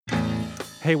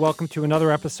Hey, welcome to another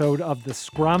episode of The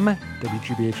Scrum,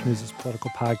 WGBH News'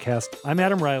 political podcast. I'm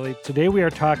Adam Riley. Today we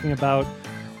are talking about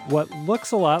what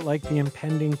looks a lot like the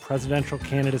impending presidential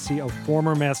candidacy of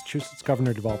former Massachusetts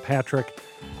Governor Deval Patrick.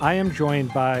 I am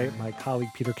joined by my colleague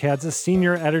Peter Kadzis,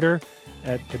 senior editor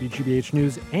at WGBH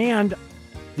News, and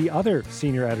the other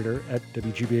senior editor at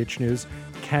WGBH News,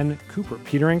 Ken Cooper.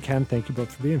 Peter and Ken, thank you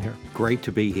both for being here. Great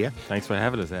to be here. Thanks for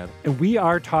having us, Adam. And we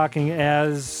are talking,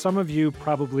 as some of you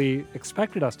probably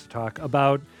expected us to talk,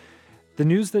 about the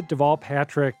news that Deval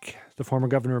Patrick, the former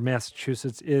governor of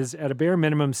Massachusetts, is at a bare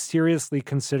minimum seriously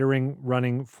considering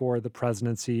running for the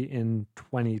presidency in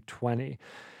 2020.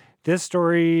 This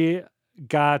story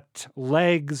got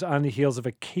legs on the heels of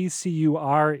a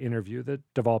KCUR interview that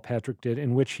Deval Patrick did,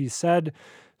 in which he said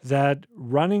that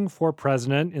running for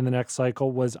president in the next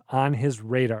cycle was on his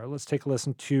radar. Let's take a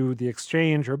listen to the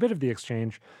exchange, or a bit of the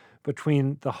exchange,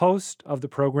 between the host of the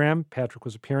program Patrick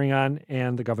was appearing on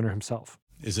and the governor himself.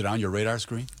 Is it on your radar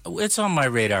screen? It's on my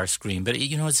radar screen, but,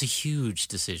 it's a huge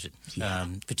decision,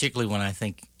 particularly when I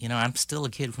think, I'm still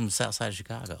a kid from the south side of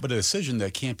Chicago. But a decision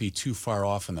that can't be too far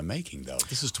off in the making, though.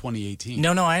 This is 2018.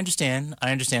 No, I understand.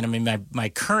 I mean, my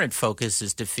current focus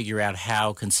is to figure out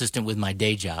how, consistent with my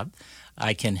day job,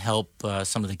 I can help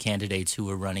some of the candidates who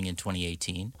are running in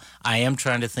 2018. I am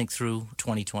trying to think through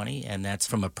 2020, and that's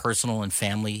from a personal and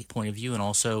family point of view, and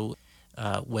also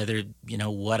whether,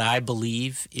 what I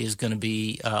believe is going to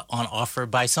be on offer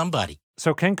by somebody.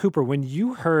 So, Ken Cooper, when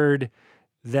you heard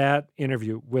that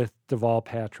interview with Deval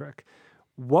Patrick,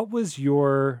 what was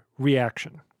your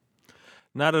reaction?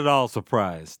 Not at all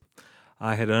surprised.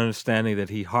 I had an understanding that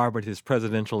he harbored his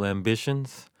presidential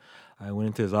ambitions. I went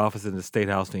into his office in the State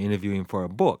House to interview him for a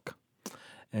book.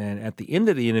 And at the end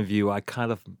of the interview, I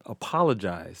kind of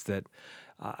apologized that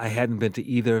I hadn't been to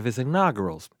either of his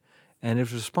inaugurals. And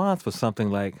his response was something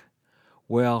like,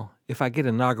 well, if I get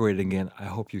inaugurated again, I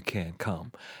hope you can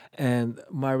come. And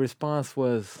my response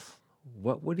was,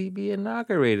 what would he be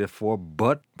inaugurated for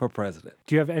but for president?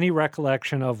 Do you have any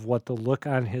recollection of what the look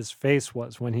on his face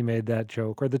was when he made that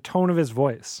joke, or the tone of his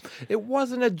voice? It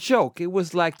wasn't a joke. It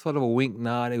was like sort of a wink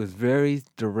nod. It was very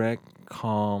direct,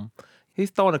 calm.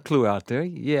 He's throwing a clue out there.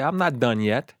 Yeah, I'm not done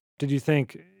yet. Did you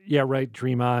think, yeah, right,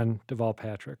 dream on, Deval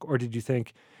Patrick? Or did you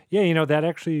think, yeah, that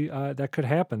actually, that could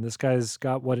happen. This guy's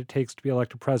got what it takes to be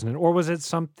elected president. Or was it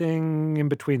something in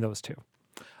between those two?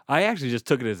 I actually just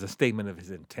took it as a statement of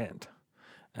his intent.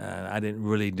 I didn't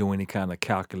really do any kind of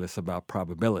calculus about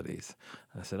probabilities.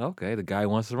 I said, okay, the guy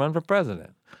wants to run for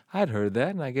president. I'd heard that,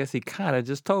 and I guess he kind of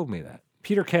just told me that.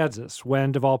 Peter Kadzis,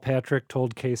 when Deval Patrick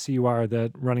told KCUR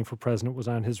that running for president was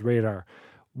on his radar,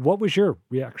 what was your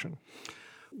reaction?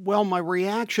 Well, my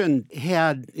reaction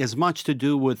had as much to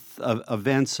do with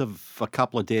events of a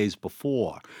couple of days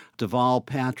before. Deval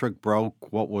Patrick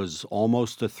broke what was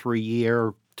almost a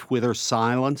 3-year Twitter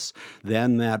silence.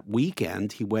 Then that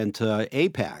weekend, he went to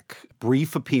AIPAC,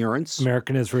 brief appearance.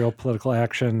 American Israel Political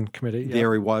Action Committee. Yep.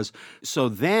 There he was. So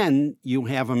then you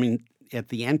have him at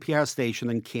the NPR station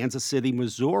in Kansas City,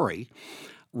 Missouri,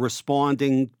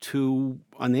 responding to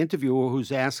an interviewer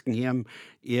who's asking him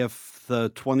if the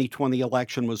 2020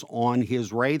 election was on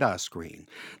his radar screen.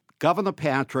 Governor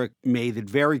Patrick made it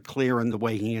very clear in the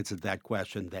way he answered that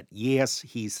question that, yes,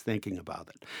 he's thinking about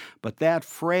it. But that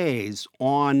phrase,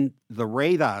 on the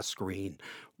radar screen,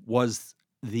 was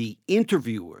the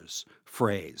interviewer's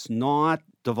phrase, not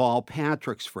Deval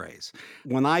Patrick's phrase.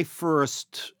 When I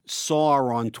first saw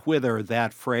on Twitter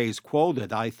that phrase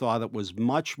quoted, I thought it was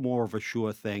much more of a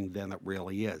sure thing than it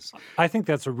really is. I think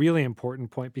that's a really important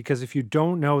point, because if you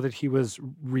don't know that he was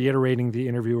reiterating the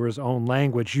interviewer's own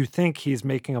language, you think he's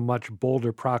making a much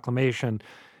bolder proclamation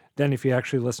than if you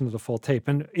actually listen to the full tape.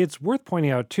 And it's worth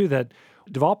pointing out, too, that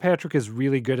Deval Patrick is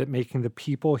really good at making the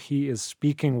people he is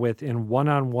speaking with in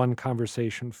one-on-one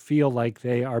conversation feel like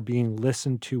they are being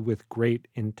listened to with great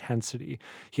intensity.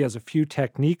 He has a few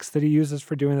techniques that he uses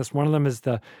for doing this. One of them is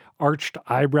the arched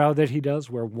eyebrow that he does,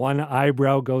 where one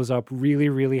eyebrow goes up really,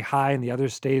 really high and the other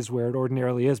stays where it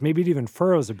ordinarily is. Maybe it even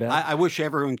furrows a bit. I wish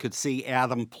everyone could see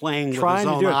Adam playing with his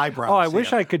own eyebrows. Oh, I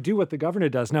wish I could do what the governor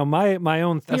does. Now, my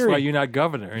own theory... That's why you're not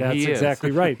governor, and that's he is.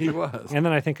 Exactly right. He was. And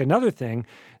then I think another thing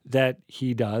that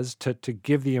he does to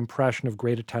give the impression of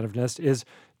great attentiveness is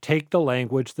take the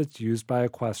language that's used by a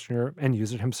questioner and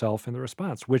use it himself in the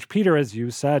response, which, Peter, as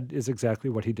you said, is exactly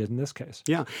what he did in this case.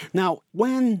 Yeah. Now,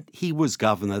 when he was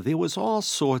governor, there was all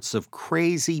sorts of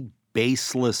crazy,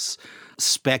 baseless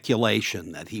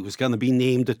speculation that he was going to be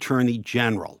named attorney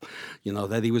general,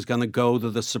 that he was going to go to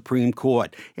the Supreme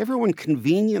Court. Everyone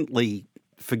conveniently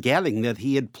forgetting that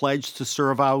he had pledged to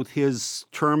serve out his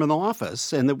term in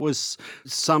office. And it was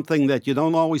something that you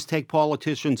don't always take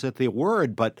politicians at their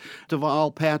word, but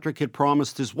Deval Patrick had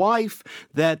promised his wife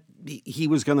that he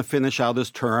was going to finish out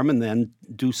his term and then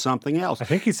do something else. I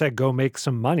think he said go make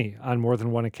some money on more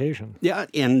than one occasion. Yeah,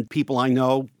 and people I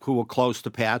know who were close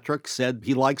to Patrick said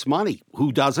he likes money.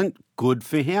 Who doesn't? Good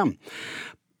for him.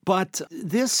 But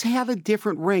this had a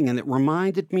different ring, and it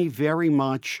reminded me very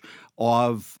much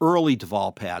of early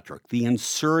Deval Patrick, the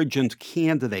insurgent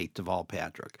candidate Deval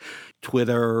Patrick.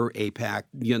 Twitter, AIPAC,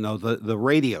 the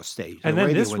radio station. And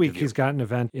then this week he's got an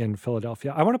event in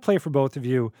Philadelphia. I want to play for both of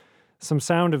you some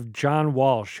sound of John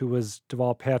Walsh, who was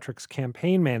Deval Patrick's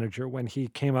campaign manager when he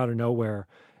came out of nowhere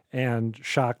and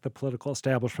shocked the political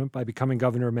establishment by becoming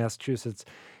governor of Massachusetts.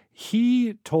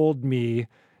 He told me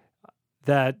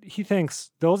that he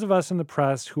thinks those of us in the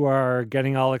press who are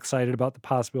getting all excited about the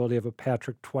possibility of a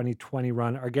Patrick 2020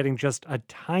 run are getting just a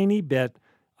tiny bit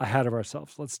ahead of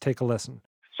ourselves. Let's take a listen.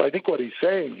 So I think what he's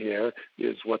saying here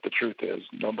is what the truth is.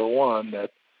 Number one, that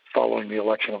following the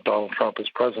election of Donald Trump as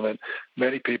president,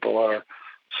 many people are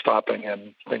stopping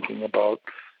and thinking about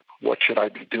what should I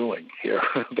be doing here,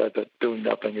 that doing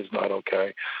nothing is not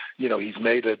okay. He's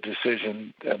made a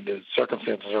decision and the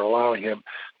circumstances are allowing him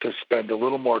to spend a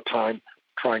little more time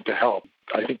trying to help.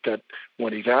 I think that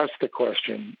when he's asked the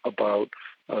question about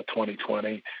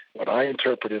 2020, what I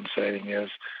interpret him saying is,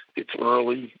 it's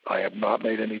early, I have not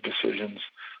made any decisions,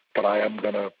 but I am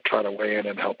going to try to weigh in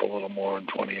and help a little more in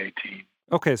 2018.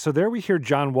 Okay, so there we hear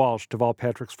John Walsh, Deval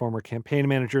Patrick's former campaign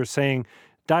manager, saying,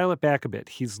 dial it back a bit.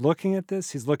 He's looking at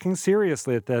this, he's looking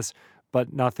seriously at this,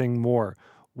 but nothing more.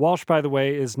 Walsh, by the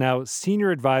way, is now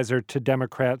senior advisor to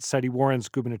Democrat Seti Warren's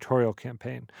gubernatorial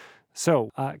campaign. So,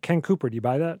 Ken Cooper, do you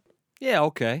buy that? Yeah,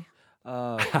 okay.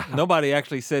 Nobody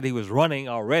actually said he was running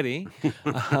already.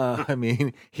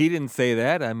 He didn't say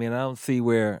that. I don't see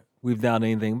where we've done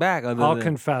anything back. I'll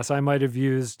confess, I might have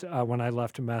used, when I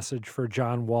left a message for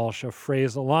John Walsh, a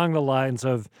phrase along the lines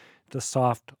of the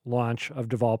soft launch of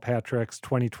Deval Patrick's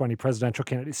 2020 presidential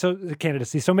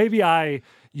candidacy. So maybe I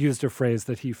used a phrase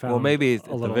that he found. Well, maybe at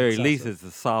the very least it's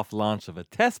the soft launch of a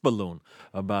test balloon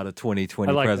about a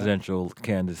 2020 presidential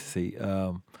candidacy.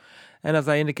 And as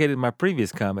I indicated in my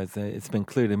previous comments, it's been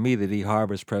clear to me that he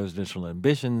harbors presidential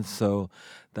ambitions. So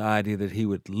the idea that he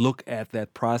would look at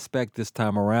that prospect this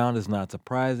time around is not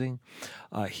surprising.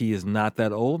 He is not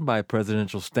that old by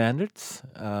presidential standards.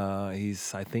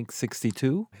 He's, I think,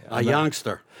 62. A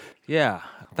youngster. Yeah.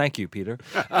 Thank you, Peter.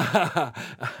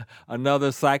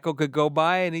 Another cycle could go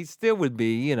by and he still would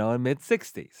be, in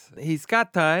mid-60s. He's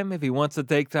got time if he wants to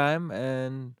take time.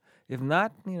 And if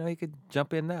not, he could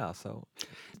jump in now. So,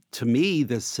 to me,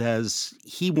 this says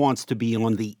he wants to be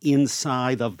on the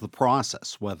inside of the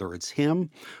process, whether it's him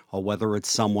or whether it's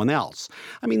someone else.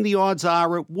 The odds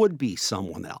are it would be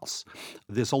someone else.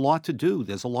 There's a lot to do.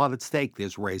 There's a lot at stake.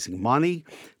 There's raising money.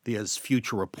 There's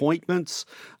future appointments.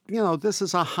 This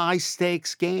is a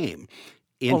high-stakes game.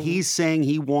 And he's saying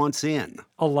he wants in.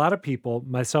 A lot of people,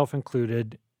 myself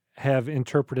included, have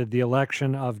interpreted the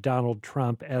election of Donald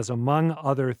Trump as, among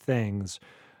other things,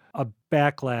 a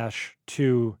backlash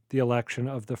to the election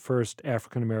of the first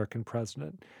African-American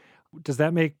president. Does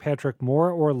that make Patrick more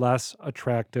or less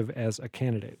attractive as a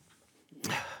candidate?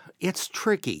 It's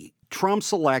tricky.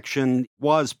 Trump's election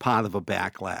was part of a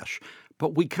backlash,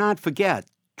 but we can't forget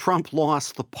Trump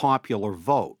lost the popular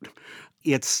vote.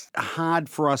 It's hard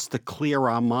for us to clear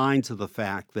our minds of the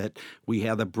fact that we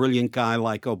had a brilliant guy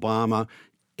like Obama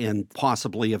and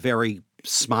possibly a very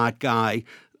smart guy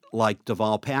like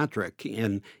Deval Patrick.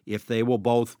 And if they were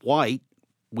both white,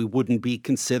 we wouldn't be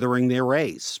considering their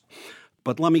race.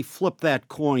 But let me flip that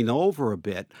coin over a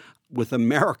bit. With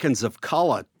Americans of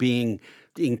color being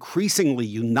increasingly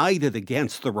united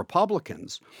against the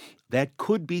Republicans, that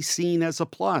could be seen as a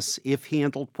plus if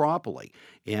handled properly.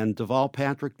 And Deval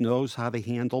Patrick knows how to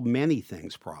handle many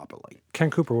things properly. Ken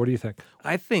Cooper, what do you think?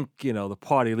 I think, the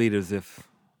party leaders, if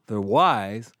they're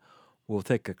wise, will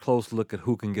take a close look at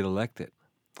who can get elected.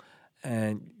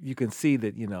 And you can see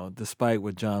that, despite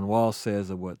what John Walsh says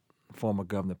or what former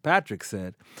Governor Patrick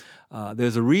said,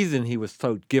 there's a reason he was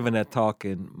given that talk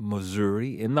in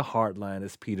Missouri, in the heartland,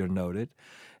 as Peter noted.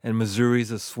 And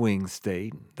Missouri's a swing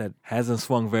state that hasn't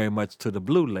swung very much to the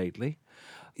blue lately.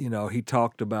 He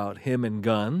talked about him and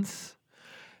guns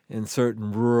in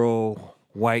certain rural,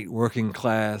 white, working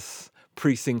class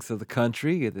precincts of the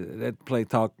country. That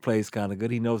plays kind of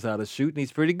good. He knows how to shoot, and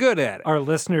he's pretty good at it. Our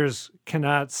listeners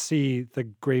cannot see the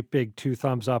great big 2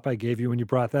 thumbs up I gave you when you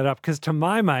brought that up, because to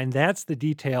my mind, that's the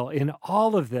detail in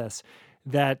all of this.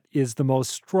 that is the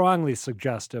most strongly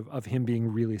suggestive of him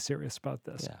being really serious about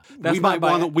this. Yeah. We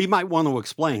might want to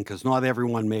explain, because not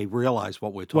everyone may realize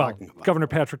what we're talking about. Governor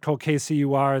Patrick told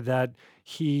KCUR that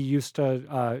he used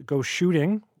to go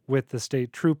shooting with the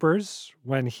state troopers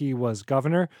when he was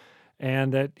governor,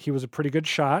 and that he was a pretty good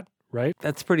shot, right?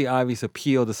 That's pretty obvious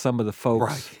appeal to some of the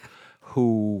folks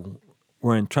who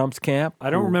were in Trump's camp. I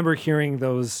don't remember hearing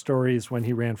those stories when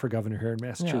he ran for governor here in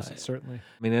Massachusetts, certainly.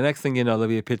 I mean, the next thing you know, there'll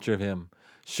be a picture of him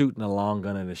shooting a long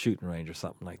gun at a shooting range or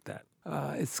something like that.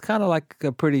 It's kind of like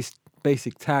a pretty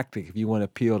basic tactic if you want to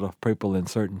appeal to people in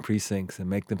certain precincts and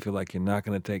make them feel like you're not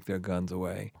going to take their guns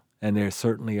away. And there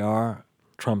certainly are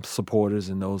Trump supporters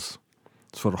in those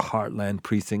sort of heartland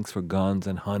precincts for guns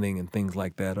and hunting and things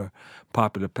like that are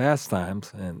popular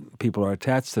pastimes, and people are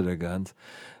attached to their guns,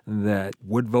 that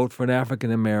would vote for an African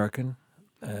American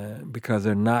because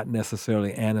they're not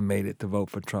necessarily animated to vote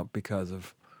for Trump because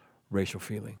of racial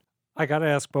feeling. I got to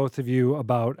ask both of you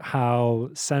about how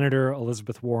Senator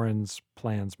Elizabeth Warren's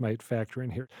plans might factor in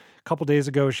here. A couple days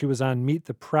ago, she was on Meet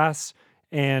the Press,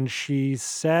 and she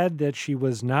said that she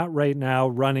was not right now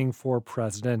running for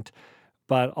president,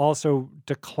 but also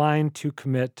declined to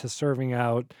commit to serving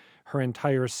out her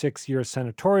entire 6-year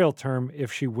senatorial term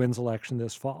if she wins election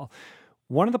this fall.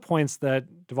 One of the points that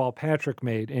Deval Patrick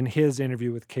made in his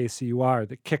interview with KCUR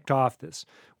that kicked off this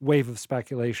wave of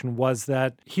speculation was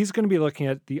that he's going to be looking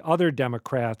at the other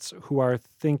Democrats who are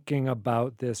thinking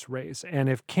about this race. And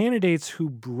if candidates who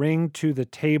bring to the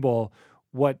table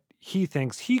what he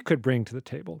thinks he could bring to the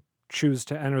table choose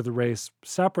to enter the race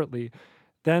separately,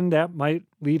 then that might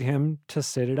lead him to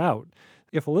sit it out.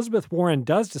 If Elizabeth Warren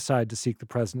does decide to seek the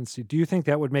presidency, do you think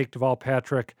that would make Deval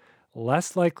Patrick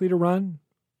less likely to run,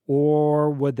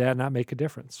 or would that not make a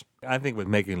difference? I think with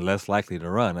making less likely to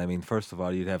run, I mean, first of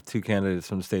all, you'd have two candidates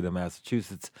from the state of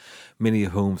Massachusetts, many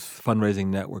of whom's fundraising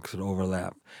networks would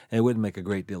overlap, and it wouldn't make a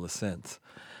great deal of sense.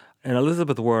 And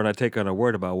Elizabeth Warren, I take on her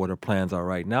word about what her plans are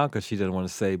right now, because she doesn't want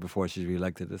to say before she's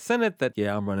reelected to the Senate that,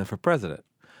 yeah, I'm running for president.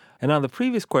 And on the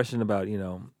previous question about,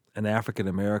 an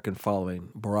African-American following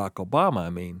Barack Obama, I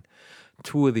mean,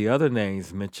 two of the other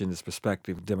names mentioned as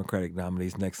prospective Democratic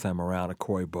nominees next time around are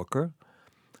Cory Booker,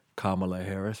 Kamala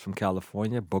Harris from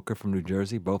California, Booker from New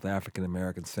Jersey, both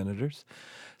African-American senators.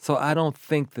 So I don't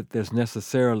think that there's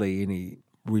necessarily any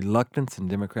reluctance in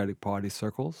Democratic Party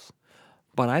circles.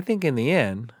 But I think in the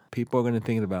end, people are going to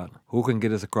think about who can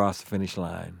get us across the finish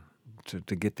line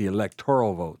to get the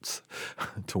electoral votes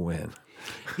to win.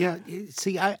 Yeah,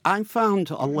 see, I found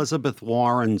Elizabeth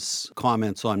Warren's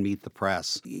comments on Meet the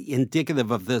Press indicative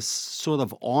of this sort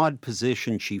of odd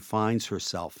position she finds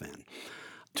herself in.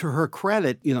 To her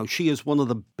credit, she is one of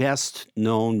the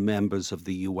best-known members of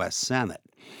the U.S. Senate.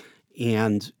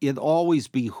 And it always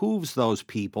behooves those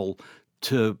people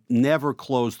to never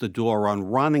close the door on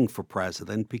running for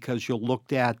president, because you're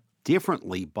looked at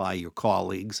differently by your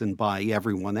colleagues and by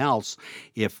everyone else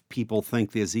if people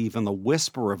think there's even a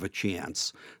whisper of a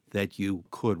chance that you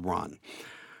could run.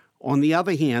 On the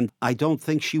other hand, I don't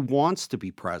think she wants to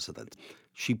be president.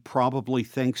 She probably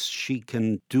thinks she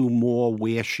can do more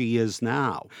where she is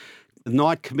now.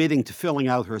 Not committing to filling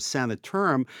out her Senate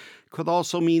term could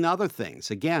also mean other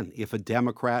things. Again, if a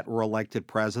Democrat were elected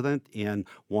president and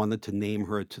wanted to name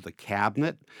her to the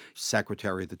cabinet,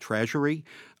 Secretary of the Treasury,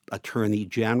 Attorney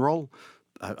General,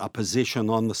 a position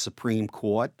on the Supreme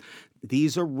Court,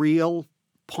 these are real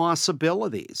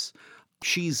possibilities.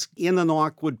 She's in an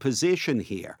awkward position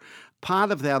here.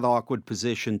 Part of that awkward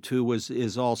position, too,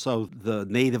 is also the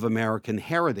Native American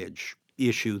heritage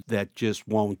issue that just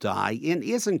won't die and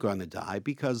isn't going to die,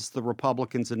 because the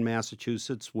Republicans in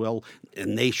Massachusetts will,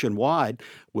 and nationwide,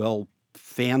 will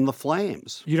fan the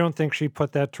flames. You don't think she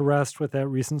put that to rest with that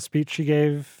recent speech she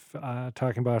gave,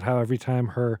 talking about how every time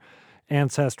her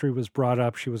ancestry was brought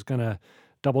up, she was going to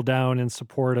double down in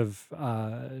support of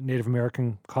Native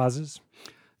American causes?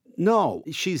 No,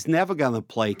 she's never going to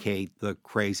placate the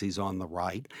crazies on the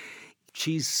right.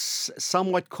 She's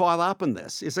somewhat caught up in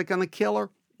this. Is it going to kill her?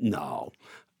 No.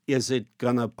 Is it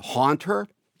going to haunt her?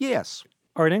 Yes.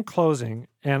 All right, in closing,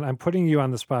 and I'm putting you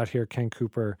on the spot here, Ken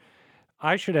Cooper,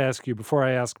 I should ask you, before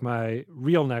I ask my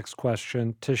real next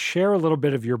question, to share a little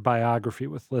bit of your biography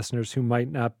with listeners who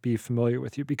might not be familiar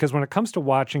with you. Because when it comes to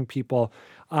watching people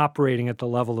operating at the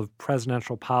level of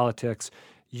presidential politics,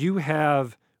 you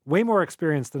have way more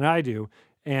experience than I do,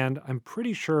 and I'm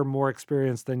pretty sure more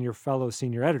experienced than your fellow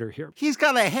senior editor here. He's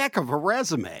got a heck of a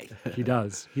resume. He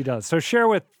does. So share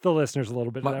with the listeners a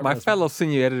little bit of that My resume. fellow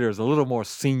senior editor is a little more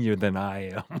senior than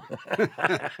I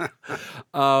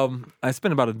am. I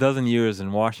spent about a dozen years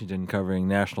in Washington covering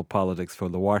national politics for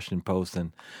the Washington Post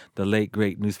and the late,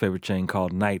 great newspaper chain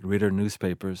called Knight Ridder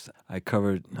Newspapers. I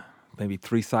covered maybe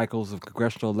 3 cycles of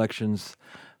congressional elections.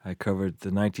 I covered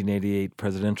the 1988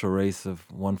 presidential race of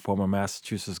one former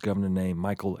Massachusetts governor named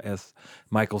Michael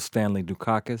Stanley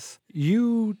Dukakis.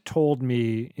 You told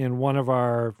me in one of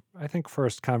our, I think,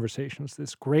 first conversations,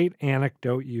 this great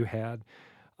anecdote you had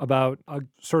about a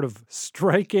sort of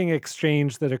striking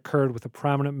exchange that occurred with a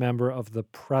prominent member of the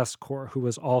press corps who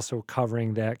was also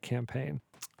covering that campaign.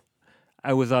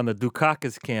 I was on the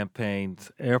Dukakis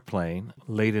campaign's airplane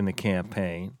late in the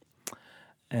campaign,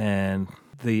 and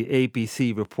the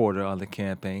APC reporter on the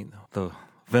campaign, the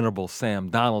venerable Sam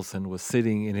Donaldson, was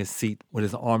sitting in his seat with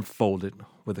his arms folded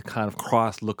with a kind of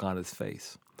cross look on his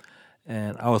face.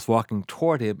 And I was walking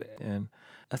toward him, and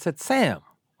I said, "Sam,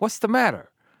 what's the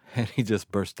matter?" And he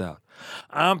just burst out,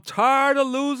 "I'm tired of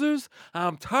losers.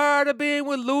 I'm tired of being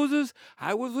with losers.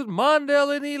 I was with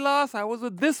Mondale and he lost. I was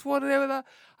with this one and everything.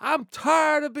 I'm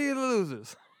tired of being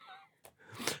losers."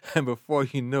 And before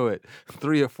you knew it,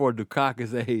 3 or 4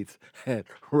 Dukakis aides had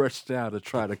rushed down to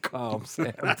try to calm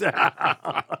Sam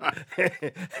down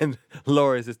and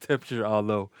lower his temperature,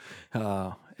 although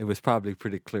it was probably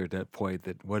pretty clear at that point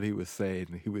that what he was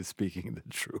saying, he was speaking the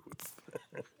truth.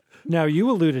 Now, you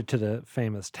alluded to the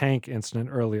famous tank incident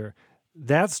earlier.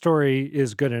 That story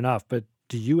is good enough, but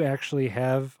do you actually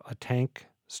have a tank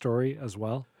story as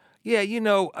well? Yeah,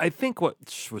 I think what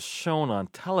was shown on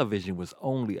television was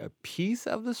only a piece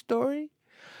of the story.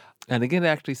 And again,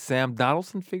 actually, Sam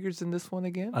Donaldson figures in this one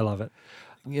again. I love it.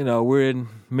 We're in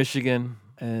Michigan,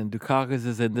 and Dukakis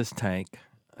is in this tank,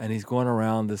 and he's going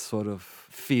around this sort of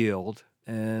field,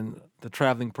 and the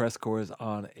traveling press corps is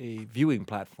on a viewing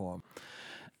platform.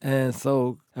 And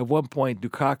so at one point,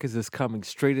 Dukakis is coming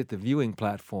straight at the viewing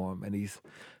platform, and he's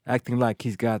acting like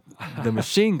he's got the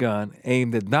machine gun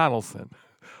aimed at Donaldson,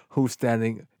 who's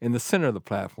standing in the center of the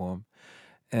platform.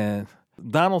 And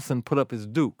Donaldson put up his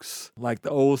dukes, like the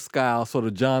old style, sort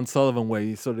of John Sullivan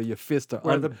way, sort of your fist are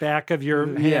Where the back of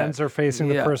your hands are facing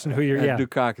the person who you're... And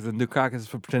Dukakis is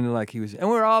pretending like he was... And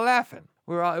we were all laughing.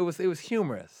 It was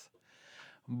humorous.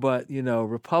 But,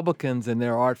 Republicans in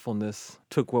their artfulness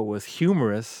took what was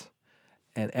humorous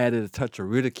and added a touch of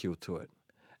ridicule to it.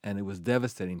 And it was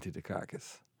devastating to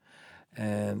Dukakis.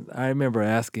 And I remember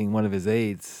asking one of his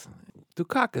aides,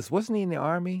 "Dukakis, wasn't he in the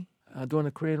Army during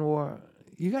the Korean War?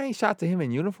 You got any shots of him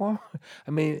in uniform?"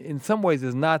 I mean, in some ways,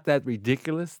 it's not that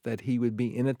ridiculous that he would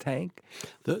be in a tank.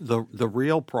 The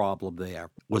real problem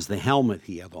there was the helmet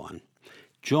he had on.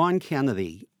 John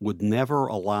Kennedy would never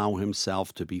allow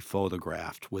himself to be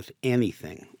photographed with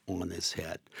anything on his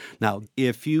head. Now,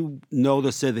 if you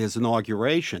notice at his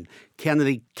inauguration,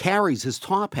 Kennedy carries his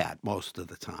top hat most of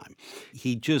the time.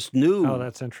 He just knew... Oh,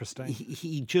 that's interesting.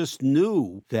 He just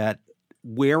knew that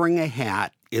wearing a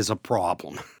hat is a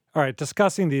problem. All right,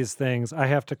 discussing these things, I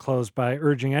have to close by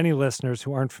urging any listeners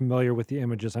who aren't familiar with the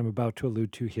images I'm about to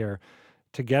allude to here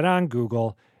to get on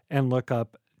Google and look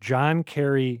up John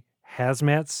Kerry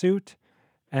hazmat suit.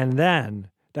 And then,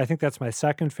 I think that's my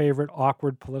second favorite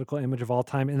awkward political image of all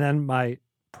time. And then my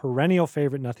perennial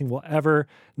favorite, nothing will ever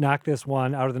knock this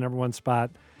one out of the number 1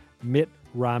 spot, Mitt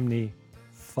Romney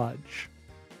fudge.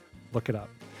 Look it up.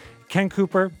 Ken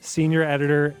Cooper, senior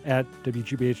editor at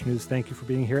WGBH News, thank you for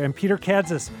being here. And Peter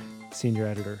Kadzis, senior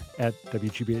editor at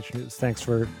WGBH News. Thanks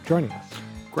for joining us.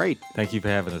 Great. Thank you for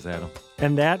having us, Adam.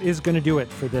 And that is going to do it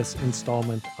for this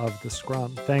installment of The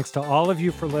Scrum. Thanks to all of you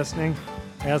for listening.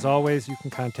 As always, you can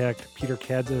contact Peter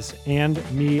Kadzis and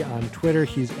me on Twitter.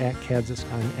 He's at Kadzis.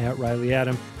 I'm at Riley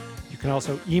Adam. You can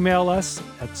also email us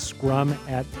at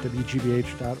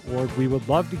scrum@wgbh.org. We would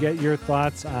love to get your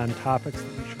thoughts on topics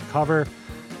that we should cover,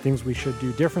 things we should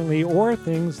do differently, or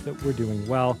things that we're doing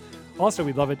well. Also,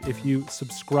 we'd love it if you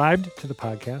subscribed to the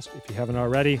podcast, if you haven't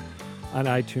already, on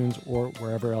iTunes or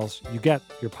wherever else you get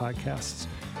your podcasts.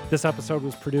 This episode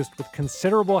was produced with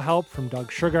considerable help from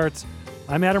Doug Sugarts.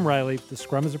 I'm Adam Riley. The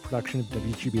Scrum is a production of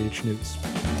WGBH News.